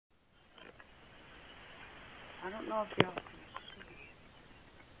don't know if y'all can see.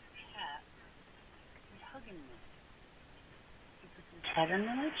 Cat is hugging me. He puts his head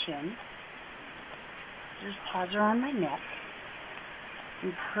under my chin. His paws are on my neck.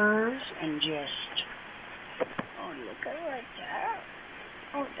 And purrs and just... Oh, look at that.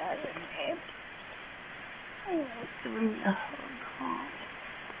 Oh, that's a babe. Oh, giving me a hug, huh?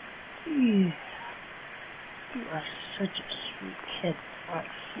 Yeah. You are such a sweet kid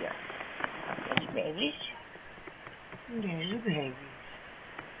right here. There's babies. There's a baby.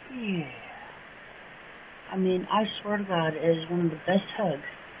 Yeah. I mean, I swear to God, it is one of the best hugs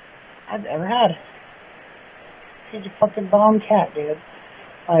I've ever had. He's a fucking bomb cat, dude.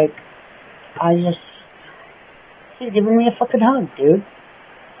 Like, he's giving me a fucking hug, dude.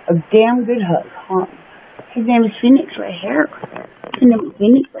 A damn good hug, huh? His name is Phoenix right here. His name is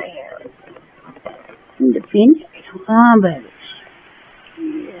Phoenix right here. And the Phoenix, come on, baby.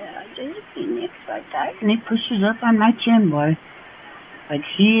 Yeah, there's a Phoenix like that. And he pushes up on my chin, boy. Like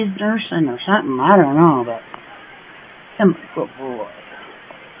he's nursing or something, I don't know, but I'm a good boy.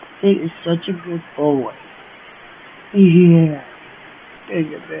 He is such a good boy. Yeah. There's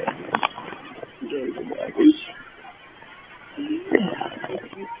your baby. There's your baby.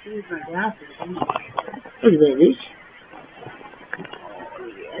 Yeah. Here's my glasses. There's babies. Oh,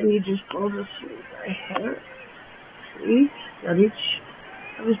 yeah. And you just go to sleep right here. See? Got each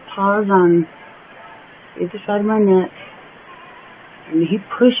of his paws on either side of my neck. And he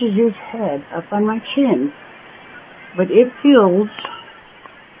pushes his head up on my chin. But it feels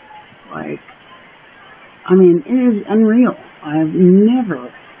like, I mean, it is unreal. I've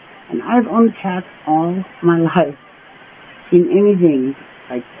never, and I've owned cats all my life, seen anything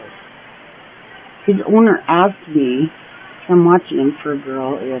like this. His owner asked me, I'm watching him for a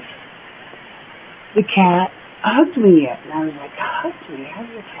girl, if the cat hugged me yet. And I was like, hugged me? How's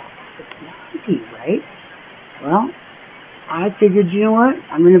the cat? It's naughty, right? Well, I figured, you know what?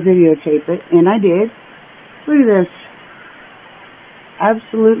 I'm going to videotape it. And I did. Look at this.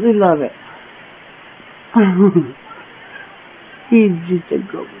 Absolutely love it. He's just a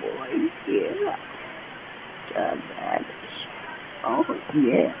good boy. Yeah. That is. Oh,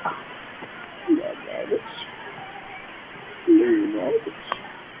 yeah. That is. Yeah.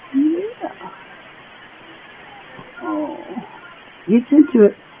 Oh. Gets into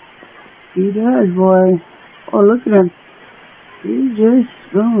it. He does, boy. Oh, look at him. He's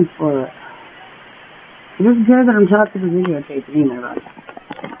just going for it. He doesn't care that I'm talking to videotape anymore about that.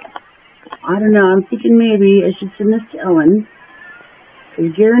 I don't know. I'm thinking maybe I should send this to Ellen.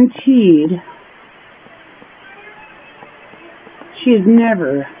 Because guaranteed, she has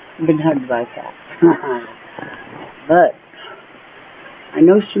never been hugged by a cat. But I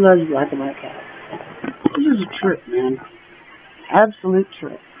know she loves black and white cats. This is a trip, man. Absolute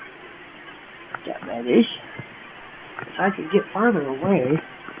trip. Yeah, that is. If I could get farther away,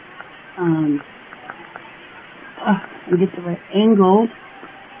 and get the right angle.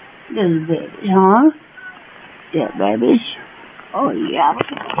 There's babies, huh? Yeah, babies. Oh, yeah.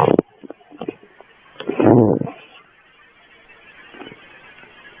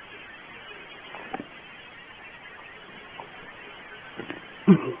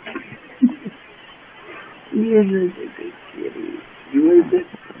 You're such a good kitty. You're such a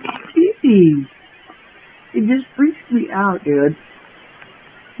kitty. It just freaks me out, dude.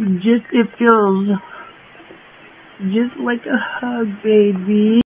 It feels just like a hug, baby.